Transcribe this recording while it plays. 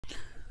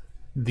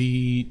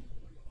The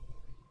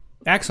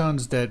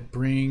axons that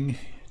bring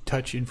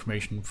touch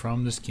information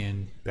from the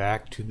skin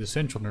back to the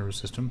central nervous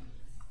system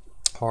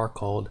are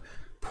called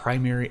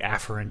primary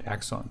afferent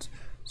axons.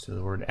 So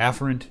the word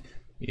afferent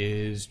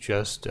is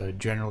just a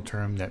general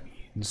term that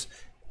means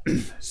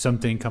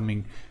something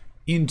coming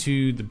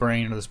into the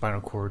brain or the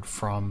spinal cord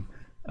from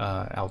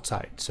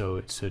outside. So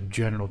it's a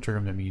general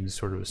term that means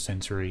sort of a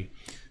sensory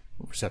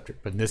receptor.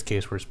 But in this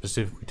case, we're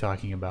specifically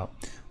talking about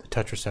the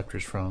touch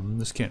receptors from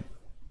the skin.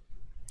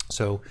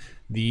 So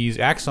these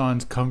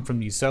axons come from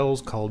these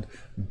cells called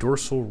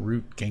dorsal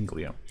root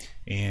ganglia.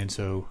 And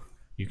so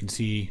you can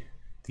see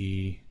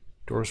the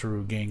dorsal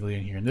root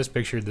ganglion here in this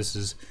picture. This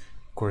is,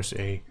 of course,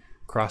 a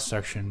cross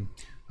section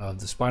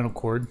of the spinal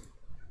cord.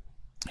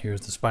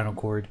 Here's the spinal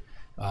cord,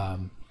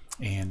 and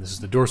this is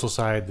the dorsal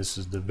side, this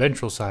is the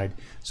ventral side.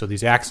 So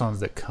these axons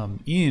that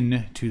come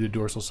in to the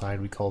dorsal side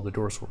we call the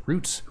dorsal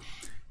roots.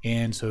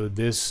 And so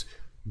this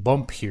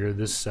bump here,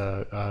 this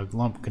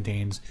lump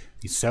contains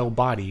the cell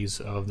bodies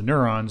of the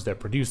neurons that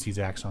produce these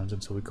axons,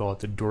 and so we call it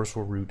the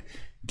dorsal root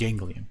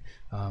ganglion.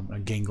 A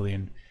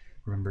ganglion,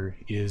 remember,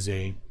 is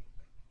a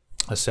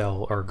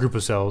cell or a group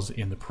of cells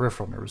in the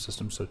peripheral nervous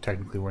system, so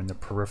technically we're in the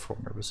peripheral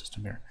nervous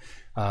system here.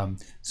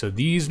 So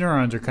these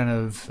neurons are kind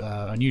of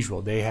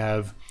unusual. They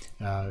have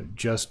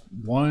just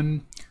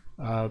one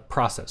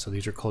process, so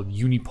these are called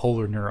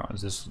unipolar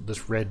neurons.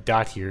 This red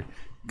dot here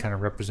kind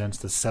of represents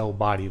the cell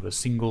body of a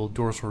single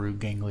dorsal root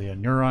ganglia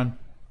neuron,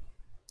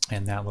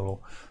 and that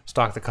little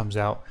stalk that comes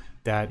out,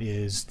 that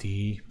is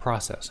the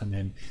process. And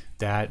then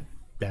that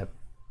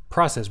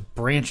process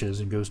branches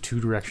and goes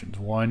two directions.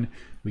 One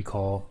we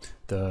call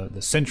the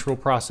central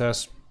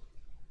process,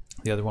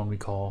 the other one we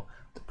call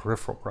the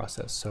peripheral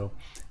process. So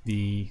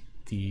the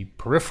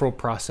peripheral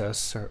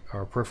process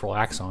or peripheral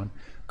axon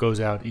goes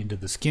out into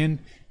the skin,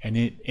 and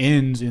it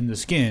ends in the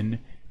skin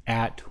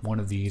at one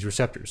of these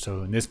receptors.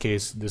 So in this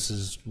case, this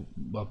is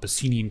a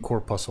Pacinian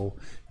corpuscle,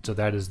 so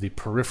that is the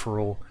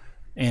peripheral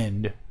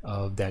end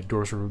of that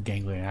dorsal root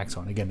ganglion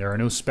axon. Again, there are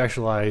no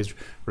specialized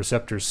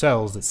receptor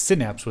cells that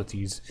synapse with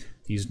these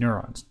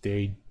neurons.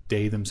 They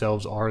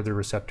themselves are the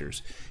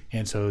receptors.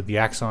 And so the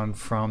axon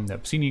from the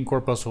Pacinian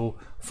corpuscle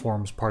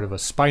forms part of a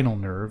spinal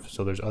nerve.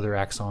 So there's other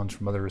axons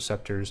from other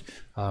receptors.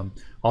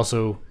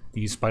 Also,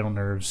 these spinal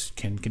nerves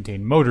can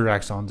contain motor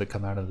axons that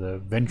come out of the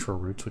ventral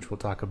roots, which we'll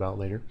talk about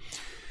later.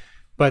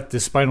 But the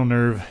spinal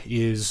nerve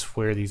is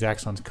where these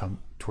axons come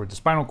toward the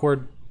spinal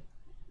cord.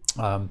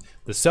 The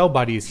cell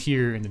body is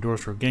here in the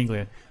dorsal root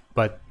ganglia,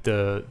 but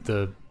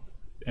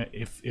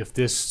if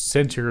this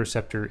sensory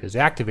receptor is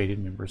activated,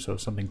 remember, so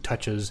if something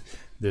touches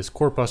this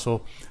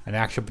corpuscle, an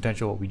action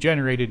potential will be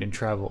generated and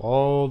travel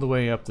all the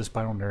way up the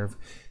spinal nerve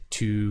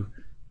to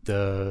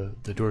the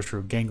dorsal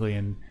root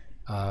ganglion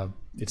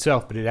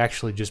itself, but it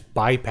actually just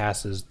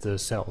bypasses the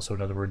cell. So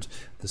in other words,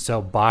 the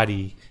cell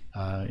body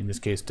in this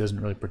case doesn't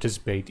really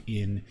participate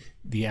in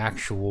the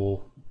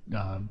actual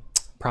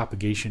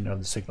propagation of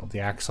the signal.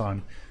 The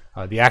axon,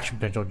 the action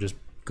potential just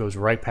goes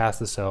right past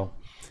the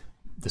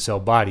cell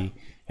body,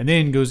 and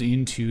then goes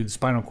into the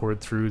spinal cord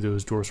through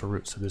those dorsal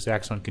roots. So this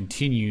axon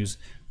continues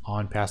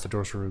on past the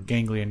dorsal root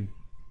ganglion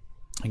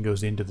and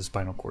goes into the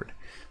spinal cord.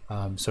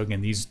 So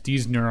again,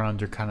 these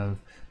neurons are kind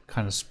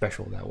of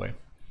special that way.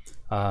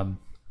 And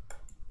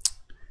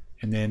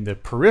then the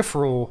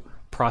peripheral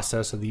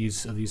process of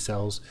these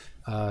cells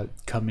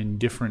come in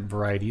different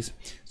varieties.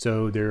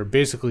 So there are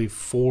basically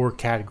four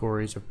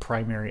categories of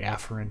primary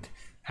afferent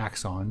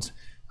axons,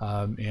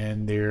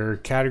 and they're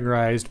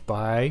categorized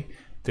by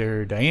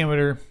their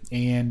diameter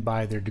and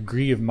by their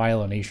degree of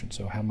myelination,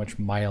 so how much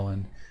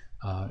myelin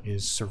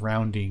is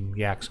surrounding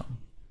the axon.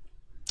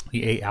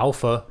 The A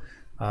alpha,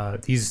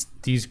 these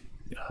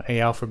A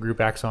alpha group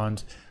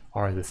axons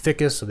are the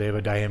thickest, so they have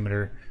a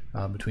diameter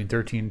between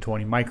 13 and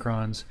 20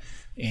 microns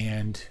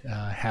and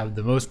have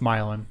the most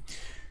myelin,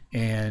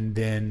 and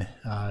then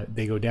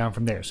they go down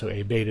from there. So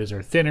A betas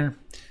are thinner,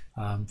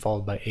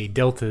 followed by A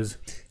deltas,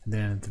 and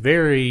then at the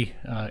very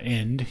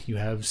end you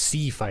have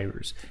C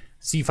fibers.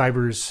 C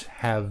fibers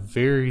have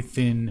very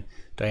thin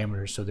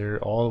diameters, so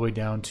they're all the way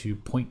down to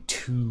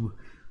 0.2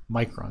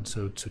 microns,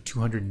 so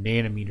 200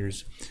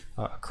 nanometers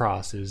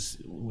across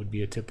would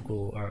be a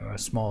typical a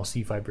small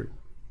C fiber.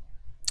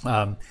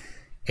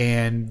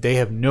 And they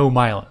have no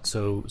myelin,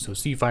 so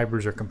C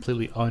fibers are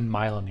completely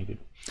unmyelinated.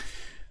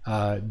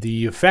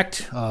 The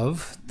effect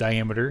of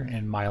diameter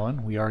and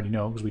myelin we already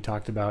know, because we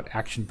talked about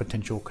action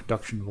potential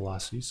conduction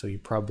velocity, so you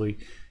probably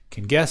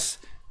can guess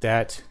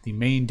that the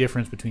main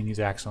difference between these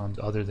axons,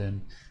 other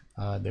than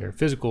their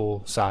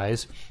physical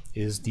size,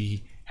 is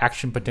the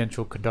action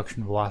potential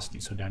conduction velocity.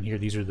 So down here,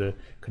 these are the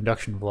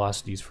conduction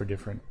velocities for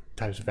different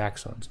types of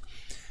axons.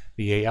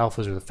 The A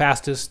alphas are the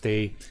fastest.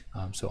 They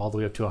so all the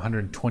way up to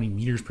 120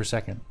 meters per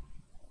second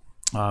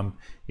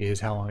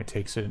is how long it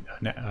takes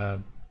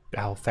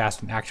how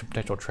fast an action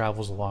potential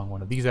travels along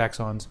one of these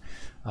axons.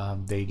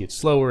 They get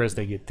slower as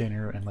they get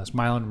thinner and less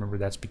myelin. Remember,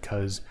 that's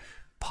because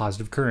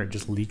positive current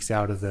just leaks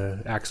out of the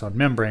axon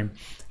membrane,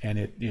 and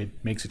it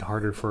makes it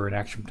harder for an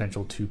action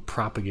potential to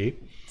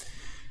propagate.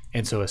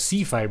 And so a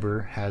C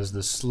fiber has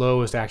the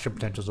slowest action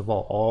potentials of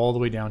all the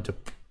way down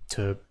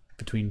to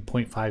between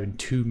 0.5 and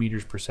 2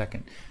 meters per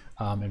second.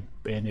 And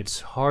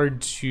it's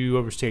hard to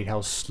overstate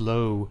how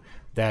slow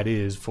that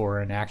is for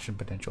an action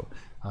potential.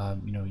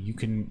 You know, you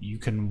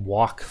can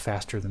walk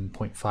faster than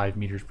 0.5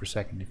 meters per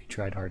second if you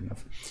tried hard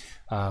enough.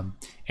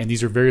 And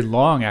these are very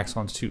long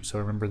axons too. So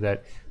remember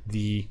that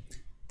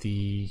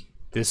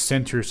this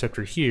center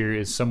receptor here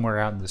is somewhere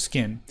out in the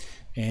skin,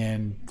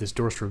 and this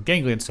dorsal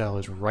ganglion cell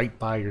is right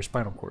by your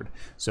spinal cord.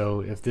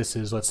 So if this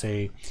is, let's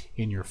say,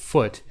 in your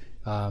foot,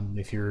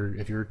 if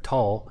you're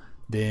tall,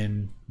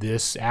 then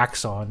this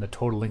axon, the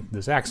total length of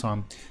this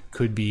axon,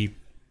 could be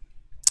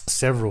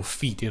several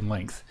feet in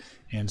length.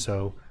 And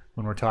so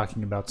when we're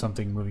talking about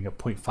something moving at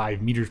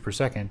 0.5 meters per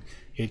second,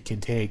 it can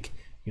take,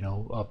 you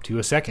know, up to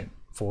a second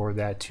for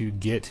that to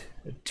get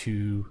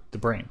to the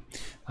brain.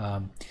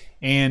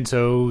 And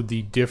so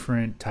the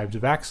different types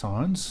of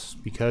axons,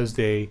 because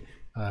they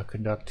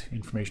conduct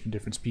information at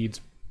different speeds,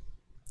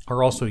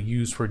 are also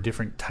used for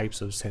different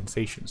types of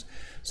sensations.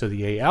 So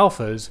the A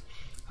alphas,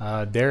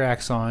 their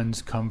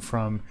axons come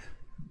from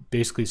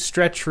basically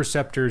stretch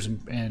receptors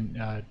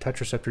and touch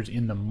receptors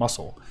in the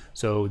muscle.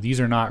 So these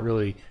are not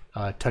really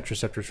touch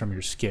receptors from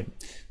your skin.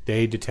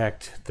 They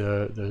detect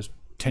the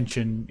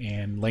tension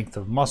and length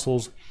of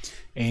muscles,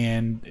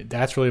 and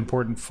that's really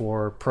important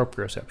for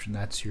proprioception.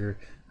 That's your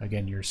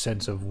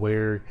sense of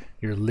where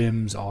your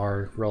limbs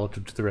are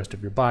relative to the rest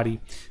of your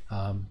body,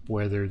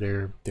 whether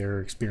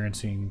they're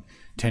experiencing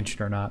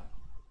tension or not.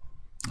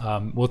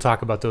 We'll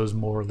talk about those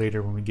more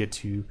later when we get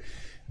to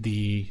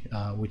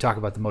we talk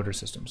about the motor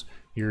systems.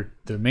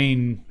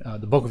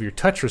 The bulk of your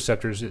touch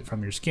receptors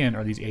from your skin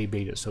are these A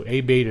betas. So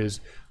A betas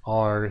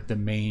are the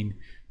main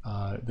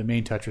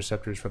touch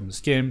receptors from the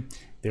skin.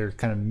 They're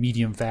kind of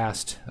medium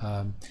fast.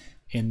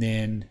 And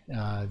then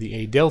the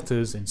A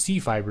deltas and C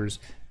fibers,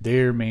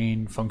 their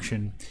main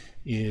function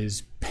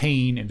is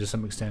pain and to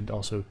some extent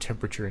also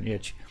temperature and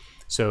itch.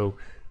 So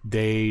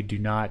they do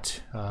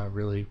not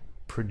really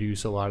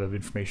produce a lot of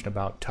information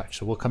about touch.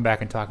 So we'll come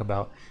back and talk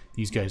about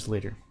these guys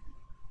later.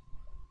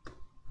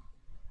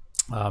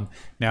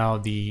 Now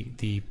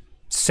the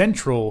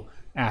central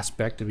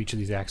aspect of each of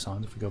these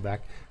axons, if we go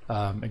back,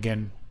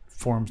 again,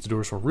 forms the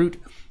dorsal root,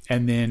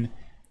 and then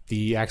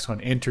the axon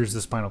enters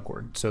the spinal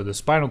cord. So the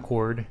spinal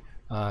cord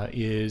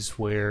is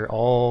where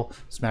all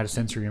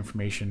somatosensory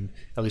information,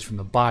 at least from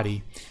the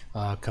body,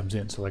 comes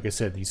in. So like I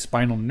said, these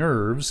spinal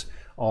nerves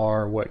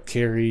are what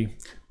carry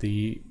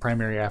the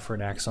primary afferent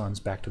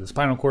axons back to the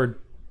spinal cord,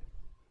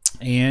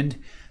 and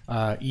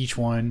each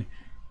one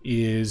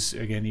is,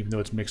 again, even though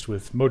it's mixed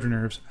with motor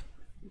nerves,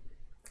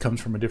 comes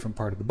from a different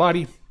part of the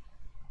body.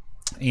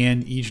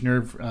 And each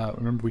nerve,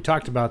 remember we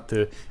talked about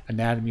the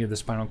anatomy of the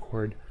spinal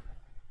cord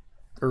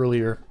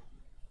earlier,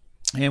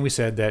 and we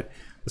said that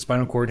the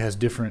spinal cord has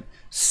different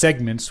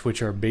segments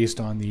which are based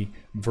on the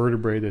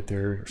vertebrae that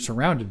they're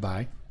surrounded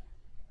by.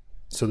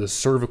 So the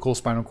cervical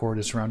spinal cord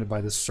is surrounded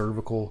by the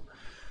cervical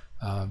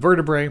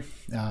vertebrae.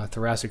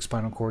 Thoracic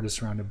spinal cord is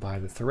surrounded by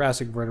the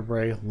thoracic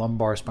vertebrae.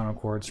 Lumbar spinal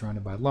cord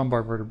surrounded by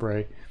lumbar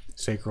vertebrae.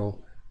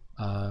 Sacral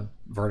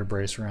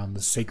vertebrae surround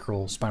the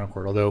sacral spinal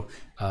cord. Although,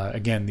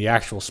 again, the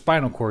actual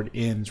spinal cord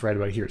ends right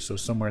about here. So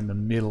somewhere in the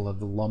middle of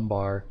the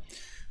lumbar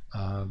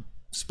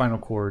spinal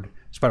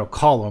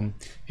column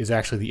is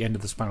actually the end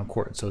of the spinal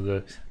cord.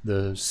 So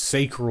the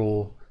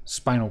sacral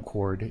spinal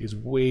cord is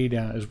way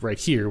down, is right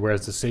here,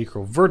 whereas the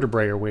sacral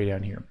vertebrae are way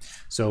down here.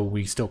 So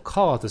we still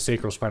call it the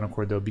sacral spinal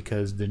cord though,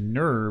 because the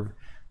nerve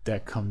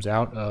that comes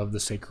out of the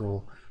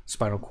sacral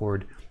spinal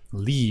cord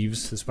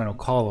leaves the spinal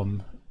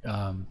column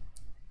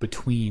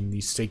between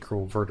the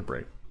sacral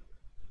vertebrae.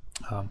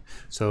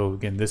 So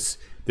again, this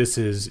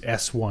is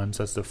S1,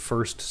 so that's the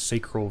first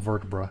sacral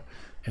vertebra,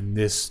 and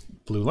this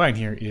blue line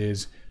here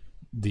is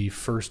the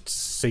first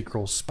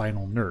sacral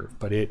spinal nerve,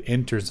 but it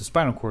enters the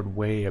spinal cord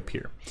way up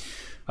here.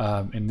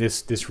 And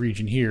this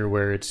region here,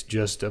 where it's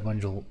just a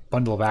bundle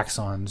of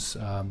axons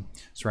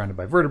surrounded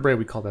by vertebrae,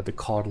 we call that the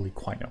caudal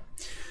equino.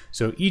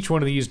 So each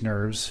one of these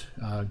nerves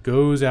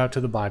goes out to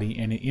the body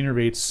and it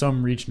innervates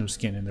some region of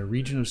skin. And the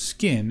region of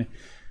skin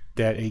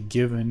that a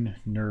given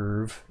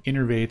nerve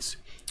innervates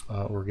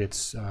or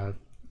gets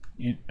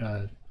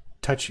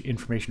touch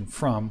information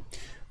from,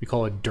 we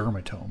call a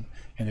dermatome.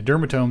 And the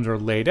dermatomes are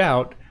laid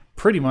out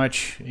pretty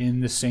much in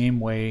the same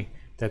way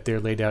that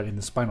they're laid out in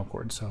the spinal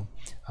cord. So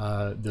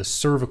the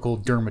cervical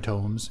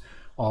dermatomes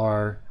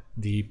are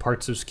the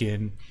parts of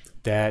skin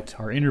that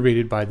are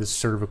innervated by the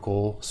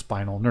cervical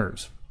spinal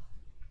nerves,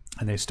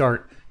 and they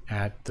start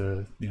at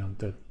the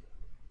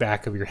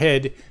back of your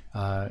head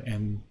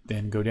and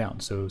then go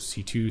down. So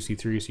C2,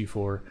 C3,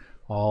 C4,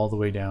 all the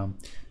way down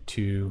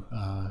to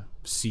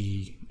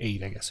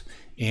C8, I guess.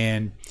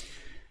 And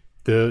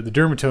the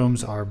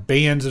dermatomes are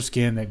bands of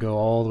skin that go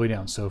all the way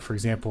down. So for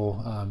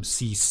example,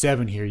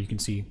 C7 here, you can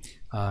see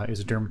is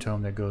a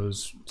dermatome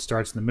that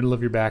starts in the middle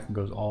of your back and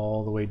goes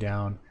all the way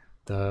down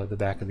the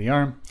back of the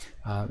arm.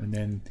 And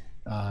then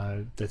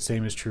the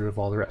same is true of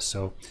all the rest.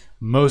 So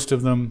most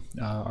of them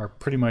are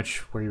pretty much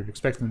where you would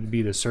expect them to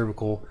be. The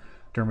cervical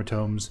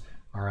dermatomes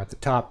are at the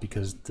top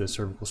because the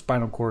cervical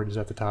spinal cord is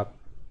at the top,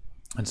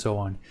 and so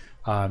on.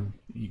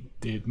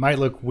 It might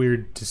look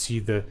weird to see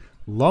the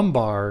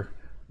lumbar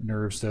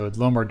nerves, though, the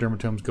lumbar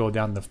dermatomes go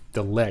down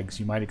the legs.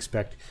 You might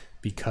expect,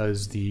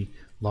 because the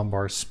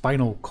lumbar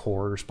spinal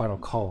cord or spinal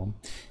column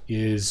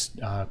is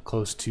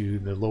close to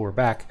the lower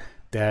back,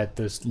 that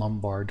this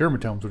lumbar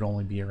dermatomes would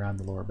only be around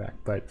the lower back,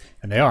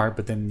 and they are,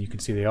 but then you can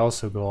see they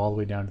also go all the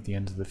way down to the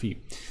ends of the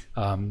feet.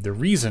 The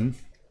reason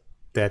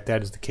that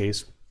is the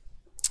case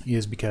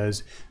is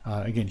because,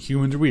 again,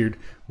 humans are weird.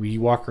 We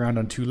walk around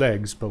on 2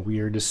 legs, but we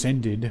are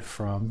descended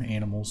from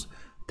animals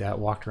that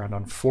walked around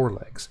on 4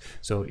 legs.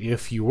 So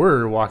if you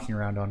were walking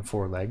around on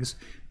 4 legs,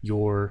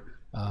 your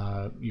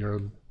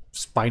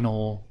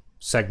spinal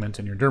segments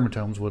and your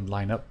dermatomes would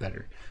line up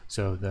better.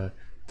 So the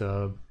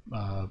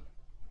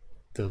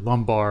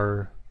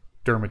lumbar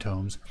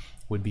dermatomes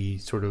would be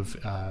sort of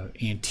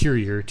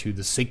anterior to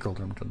the sacral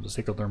dermatomes. The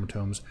sacral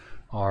dermatomes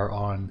are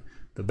on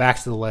the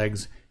backs of the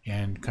legs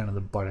and kind of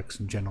the buttocks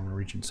and genital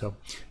region. So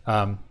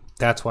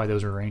that's why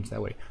those are arranged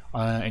that way.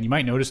 And you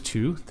might notice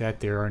too that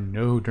there are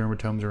no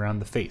dermatomes around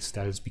the face.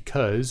 That is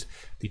because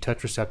the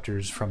touch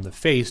receptors from the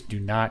face do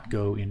not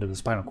go into the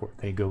spinal cord.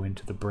 They go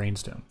into the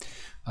brainstem,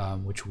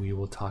 which we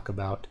will talk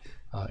about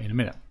in a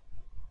minute.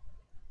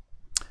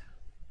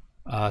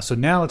 So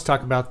now let's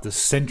talk about the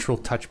central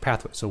touch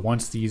pathway. So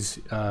once these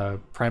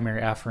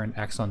primary afferent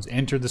axons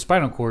enter the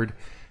spinal cord,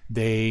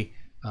 they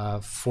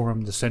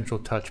form the central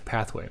touch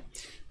pathway.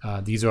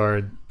 This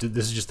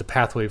is just the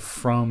pathway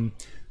from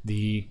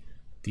the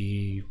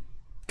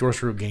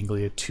dorsal root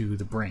ganglia to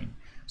the brain.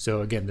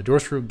 So again, the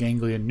dorsal root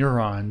ganglia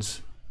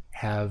neurons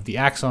have the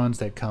axons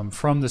that come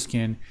from the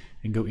skin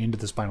and go into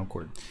the spinal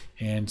cord.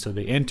 And so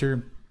they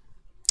enter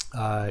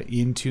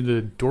into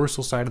the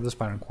dorsal side of the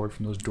spinal cord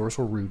from those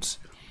dorsal roots,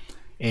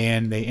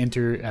 and they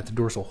enter at the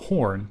dorsal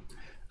horn,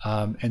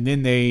 and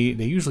then they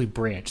usually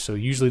branch. So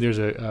usually there's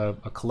a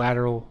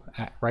collateral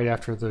right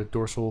after the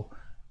dorsal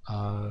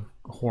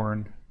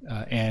horn,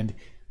 and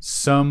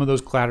some of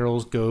those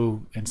collaterals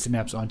go and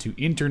synapse onto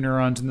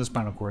interneurons in the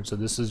spinal cord. So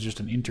this is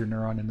just an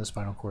interneuron in the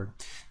spinal cord.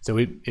 So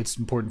it's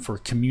important for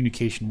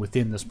communication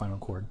within the spinal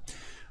cord.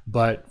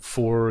 But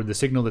for the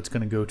signal that's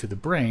going to go to the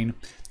brain,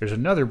 there's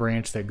another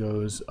branch that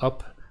goes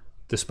up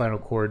the spinal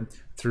cord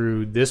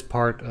through this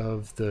part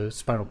of the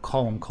spinal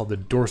column called the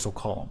dorsal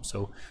column.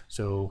 So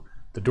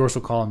the dorsal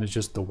column is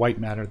just the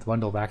white matter, the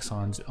bundle of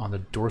axons on the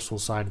dorsal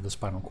side of the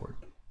spinal cord.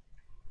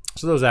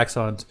 So those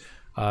axons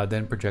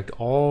then project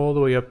all the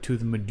way up to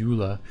the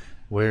medulla,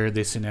 where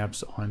they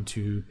synapse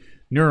onto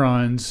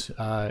neurons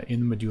in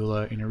the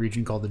medulla in a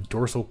region called the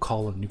dorsal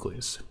column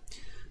nucleus.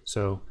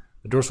 So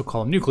the dorsal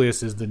column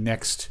nucleus is the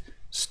next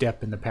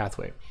step in the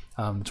pathway.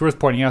 It's worth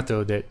pointing out,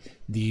 though, that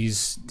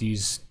these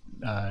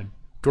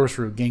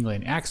dorsal root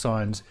ganglion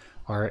axons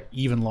are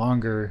even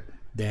longer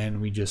than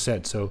we just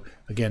said. So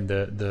again,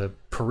 the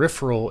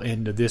peripheral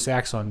end of this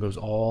axon goes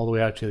all the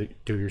way out to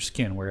your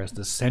skin, whereas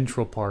the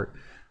central part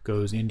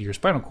goes into your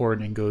spinal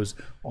cord and goes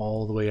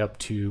all the way up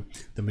to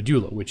the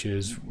medulla, which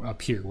is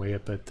up here, way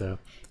up at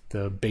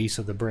the base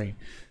of the brain.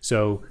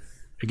 So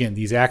again,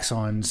 these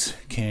axons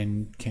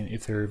can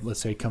if they're, let's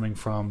say, coming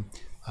from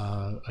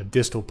a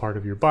distal part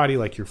of your body,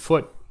 like your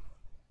foot,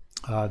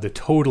 the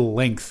total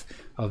length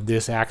of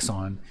this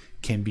axon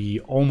can be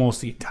almost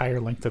the entire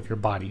length of your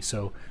body.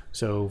 So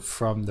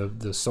from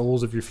the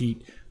soles of your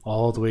feet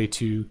all the way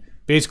to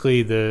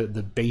basically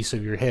the base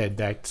of your head,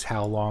 that's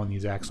how long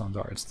these axons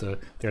are.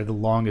 They're the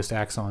longest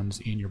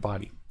axons in your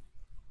body.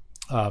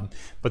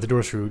 But the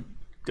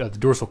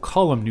dorsal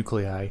column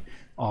nuclei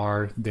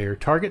are their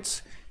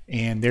targets,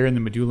 and they're in the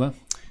medulla.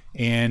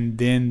 And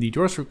then the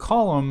dorsal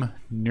column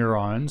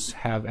neurons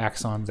have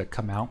axons that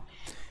come out,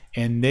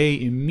 and they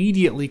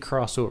immediately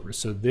cross over.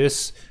 So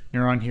this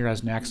neuron here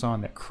has an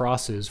axon that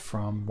crosses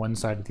from one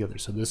side to the other.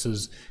 So this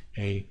is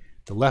the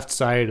left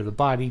side of the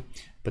body,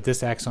 but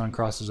this axon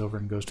crosses over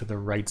and goes to the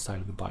right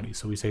side of the body.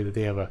 So we say that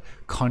they have a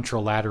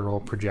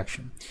contralateral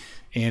projection.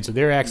 And so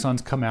their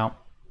axons come out.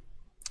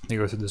 They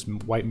go through this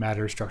white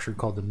matter structure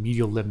called the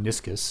medial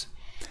lemniscus,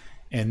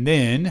 and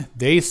then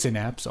they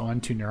synapse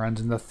onto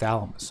neurons in the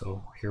thalamus.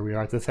 So here we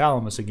are at the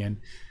thalamus again.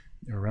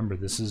 Remember,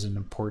 this is an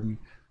important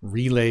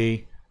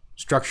relay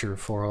structure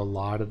for a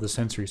lot of the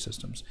sensory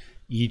systems.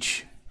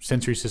 Each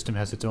sensory system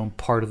has its own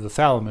part of the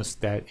thalamus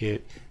that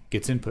it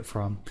gets input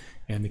from.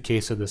 In the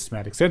case of the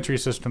somatic sensory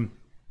system,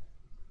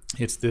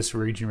 it's this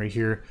region right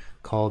here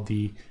called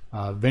the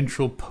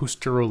ventral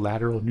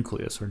posterolateral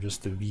nucleus, or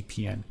just the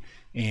VPN.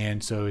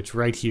 And so it's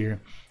right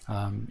here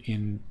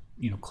in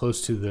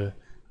close to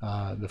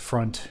the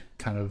front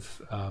kind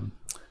of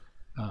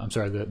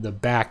the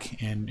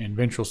back and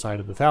ventral side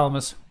of the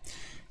thalamus.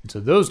 And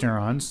so those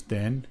neurons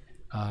then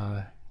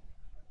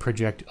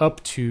project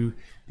up to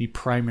the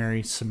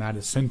primary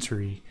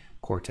somatosensory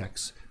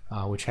cortex,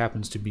 which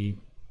happens to be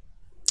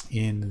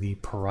in the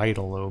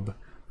parietal lobe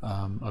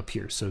up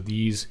here. So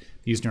these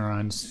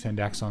neurons send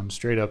axons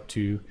straight up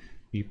to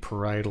the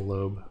parietal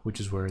lobe, which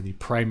is where the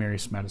primary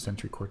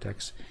somatosensory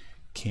cortex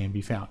can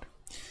be found.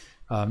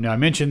 Now I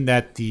mentioned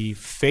that the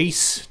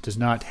face does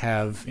not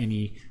have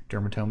any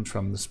dermatomes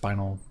from the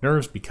spinal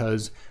nerves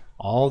because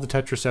all the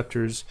touch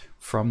receptors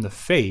from the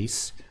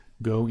face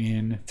go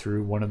in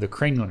through one of the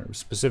cranial nerves,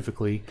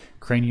 specifically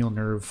cranial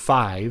nerve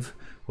 5,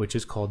 which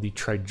is called the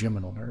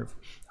trigeminal nerve.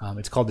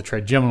 It's called the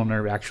trigeminal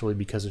nerve actually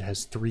because it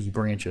has 3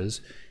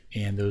 branches,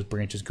 and those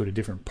branches go to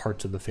different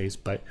parts of the face,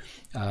 but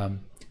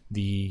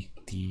the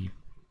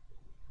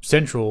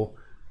central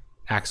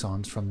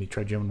axons from the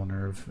trigeminal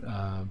nerve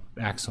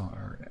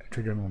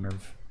trigeminal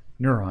nerve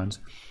neurons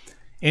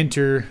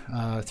enter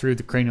through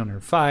the cranial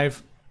nerve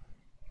 5,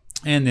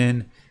 and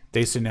then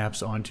they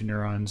synapse onto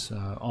neurons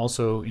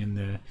also in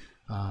the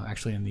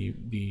actually in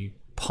the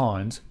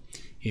pons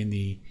in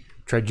the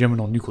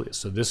trigeminal nucleus.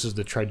 So this is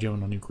the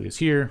trigeminal nucleus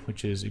here,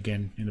 which is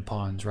again in the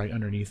pons right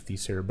underneath the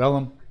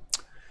cerebellum.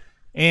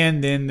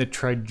 And then the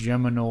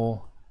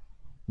trigeminal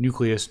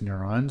nucleus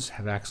neurons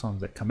have axons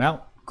that come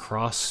out,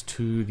 cross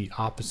to the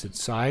opposite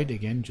side,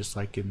 again just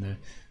like in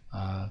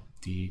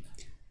the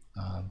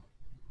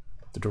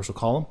dorsal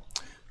column,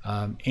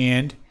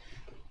 and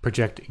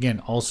project again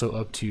also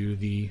up to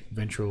the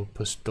ventral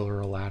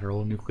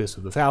posterolateral nucleus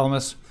of the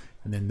thalamus,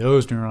 and then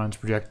those neurons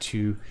project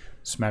to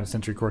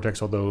somatosensory cortex,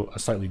 although a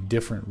slightly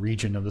different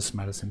region of the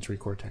somatosensory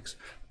cortex,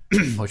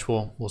 which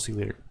we'll see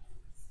later.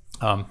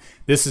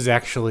 This is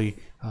actually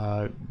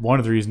one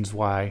of the reasons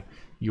why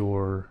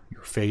your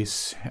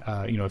face,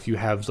 if you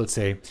have, let's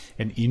say,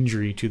 an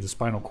injury to the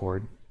spinal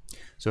cord.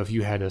 So if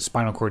you had a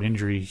spinal cord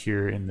injury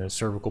here in the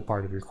cervical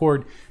part of your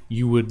cord,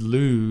 you would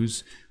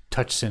lose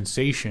touch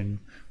sensation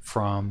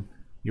from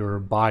your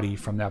body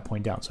from that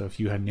point down. So if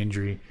you had an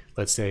injury,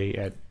 let's say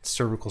at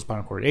cervical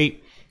spinal cord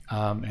 8,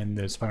 and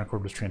the spinal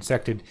cord was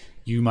transected,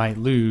 you might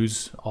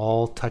lose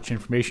all touch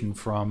information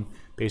from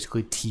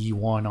basically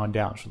T1 on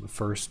down, so the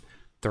first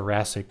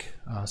thoracic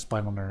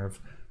spinal nerve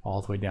all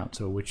the way down.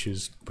 So which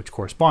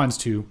corresponds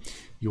to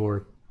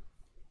your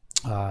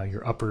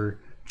upper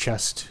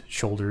chest,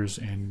 shoulders,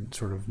 and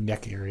sort of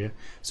neck area.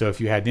 So if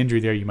you had an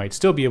injury there, you might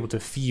still be able to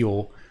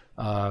feel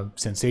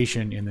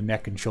sensation in the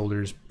neck and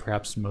shoulders,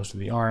 perhaps most of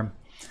the arm.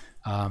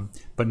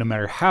 But no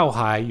matter how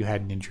high you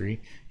had an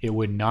injury, it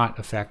would not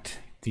affect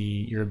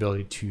your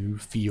ability to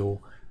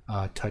feel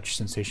touch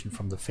sensation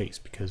from the face,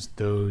 because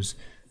those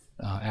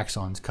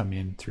axons come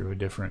in through a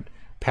different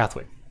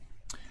pathway.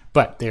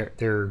 But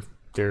their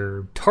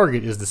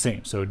target is the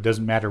same, so it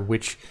doesn't matter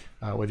which,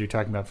 whether you're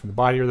talking about from the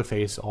body or the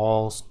face,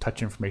 all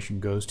touch information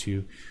goes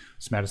to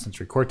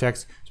somatosensory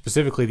cortex,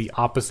 specifically the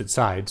opposite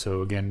side.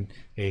 So again,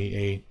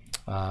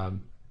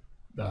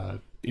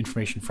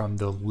 information from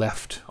the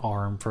left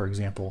arm, for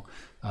example,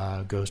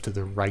 goes to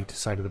the right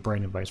side of the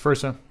brain and vice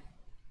versa.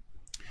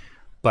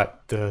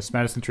 But the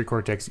somatosensory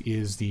cortex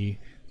is the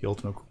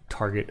ultimate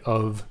target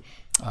of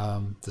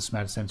the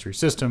somatosensory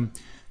system,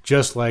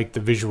 just like the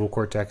visual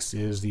cortex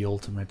is the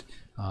ultimate,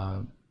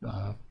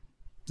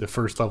 the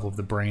first level of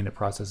the brain that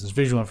processes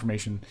visual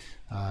information.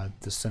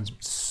 The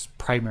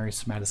primary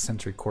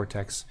somatosensory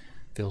cortex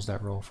fills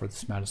that role for the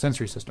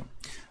somatosensory system.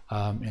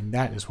 And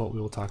that is what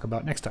we will talk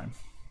about next time.